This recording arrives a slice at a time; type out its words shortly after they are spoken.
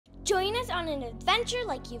Join us on an adventure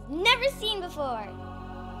like you've never seen before.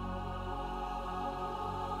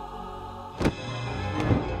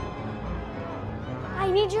 I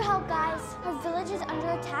need your help, guys. Our village is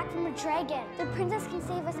under attack from a dragon. The princess can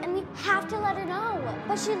save us, and we have to let her know.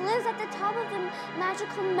 But she lives at the top of the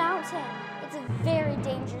magical mountain. It's a very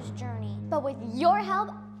dangerous journey. But with your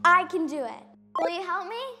help, I can do it. Will you help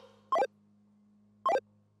me?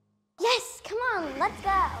 Yes, come on, let's go.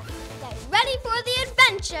 Get ready for the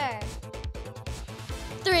adventure.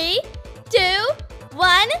 3, 2,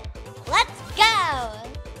 1, let's go.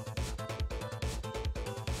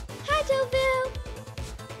 Hi, Tofu.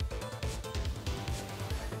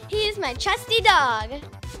 He's my trusty dog.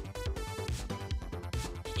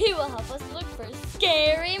 He will help us look for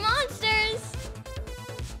scary monsters.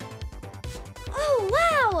 Oh,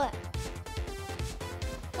 wow!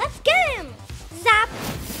 Let's get him! Zap!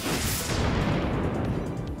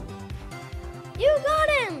 You got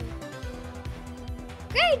him!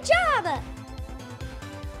 Great job!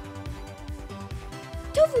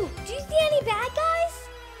 Tofu, do you see any bad guys?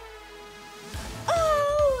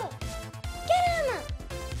 Oh! Get him!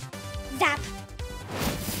 Zap!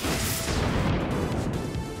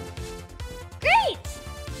 Great!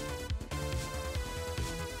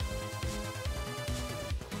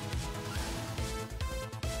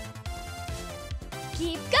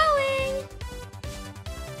 Keep going!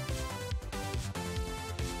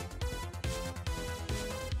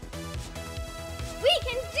 We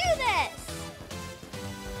can do this!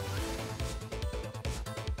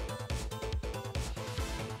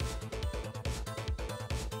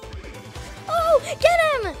 Oh, get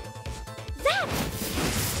him! Zap!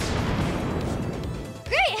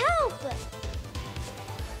 Great help!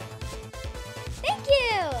 Thank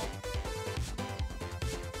you!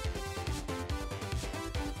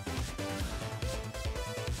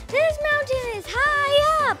 This mountain is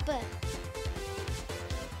high up!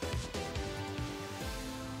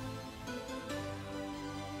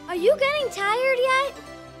 Are you getting tired yet?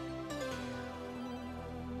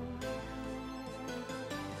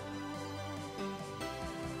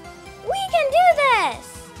 We can do this!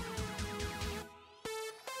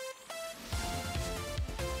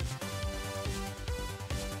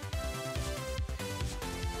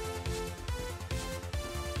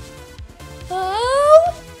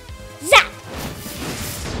 Oh! Zap!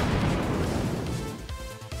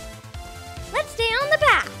 Let's stay on the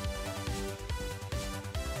path.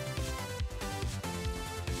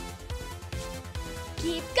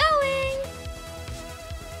 Keep going.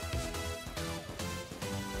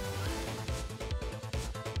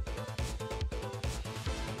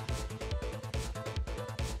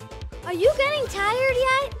 Are you getting tired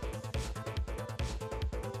yet?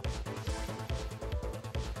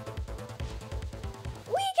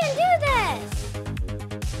 We can do this!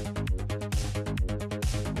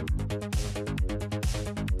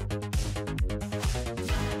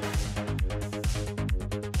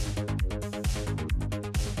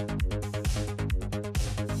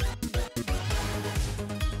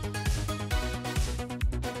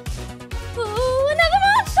 Oh, another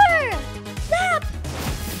monster! Zap!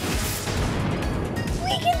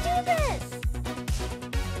 We can do this!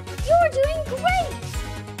 You're doing great!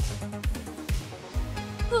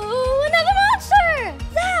 Oh, another monster!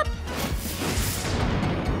 Zap!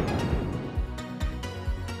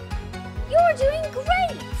 You're doing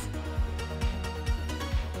great!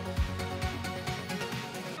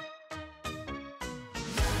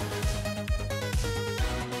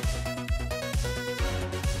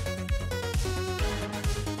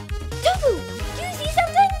 Tofu, do you see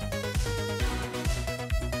something?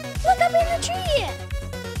 Look up in the tree!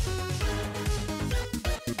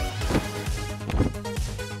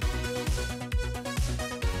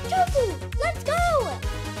 Tofu, let's go!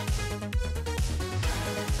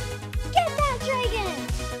 Get that dragon!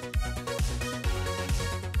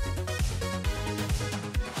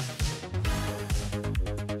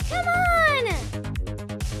 Come on!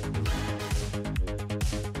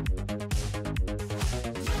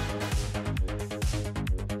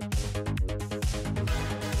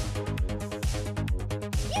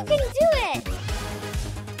 You can do it!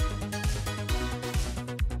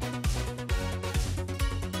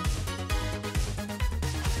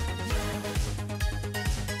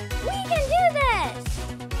 We can do this!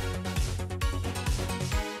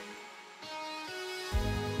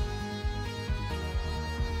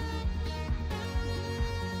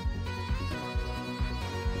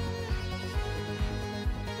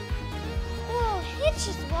 Oh, it's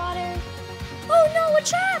just water. Oh no, a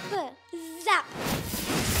trap! Zap!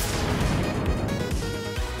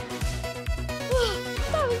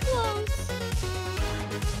 That was close.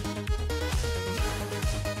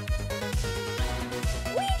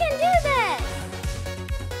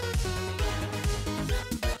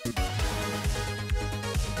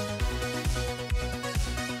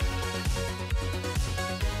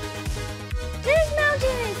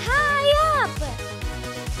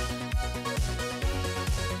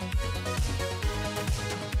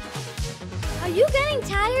 you getting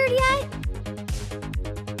tired yet?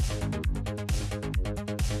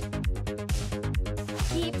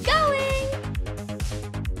 Keep going.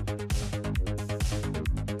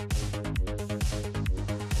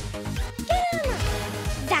 Get him!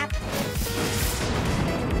 Zap!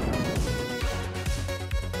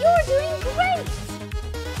 You're doing great!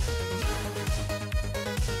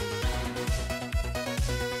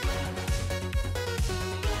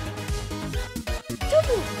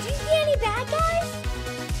 Tofu, do you see any bad guys?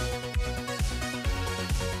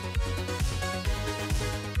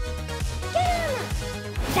 Get him!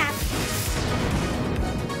 Zap!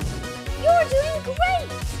 You're doing great!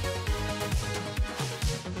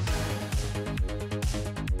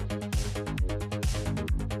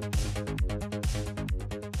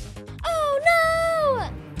 Oh no!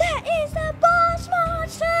 That is the boss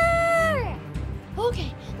monster!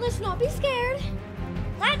 Okay, let's not be scared.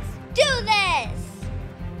 Let's do this!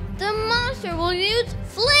 The monster will use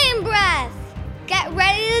flame breath. Get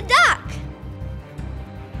ready to duck.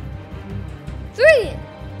 3,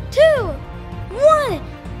 2, 1.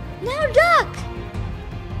 Now duck.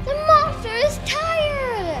 The monster is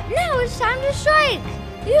tired. Now it's time to strike.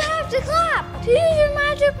 You have to clap to use your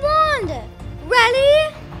magic wand.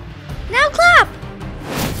 Ready? Now clap.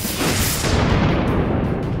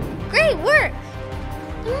 Great work.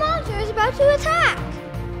 The monster is about to attack.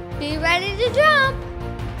 Be ready to jump.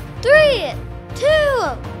 3, 2,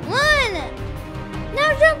 1.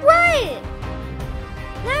 Now jump right.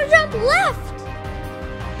 Now jump left.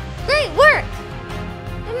 Great work.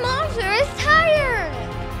 The monster is tired.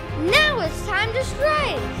 Now it's time to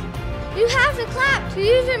strike. You have to clap to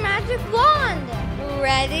use your magic wand.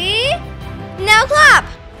 Ready? Now clap.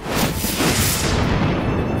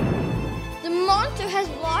 The monster has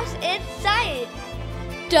lost its sight.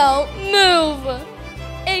 Don't move.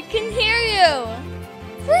 It can hear you.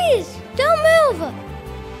 Freeze! Don't move!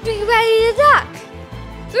 Be ready to duck!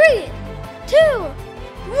 3, 2,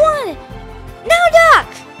 1. Now duck!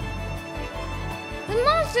 The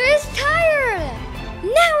monster is tired!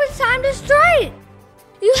 Now it's time to strike!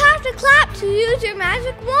 You have to clap to use your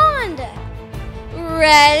magic wand!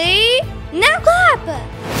 Ready? Now clap!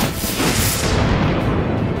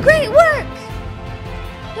 Great work!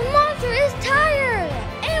 The monster is tired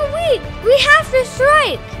and weak! We have to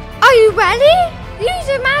strike! Are you ready? Use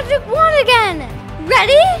your magic wand again!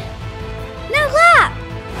 Ready? Now clap!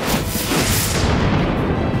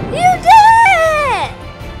 You did it!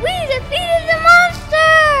 We defeated the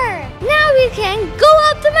monster! Now we can go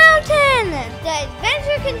up the mountain! The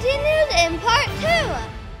adventure continues in part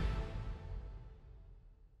 2.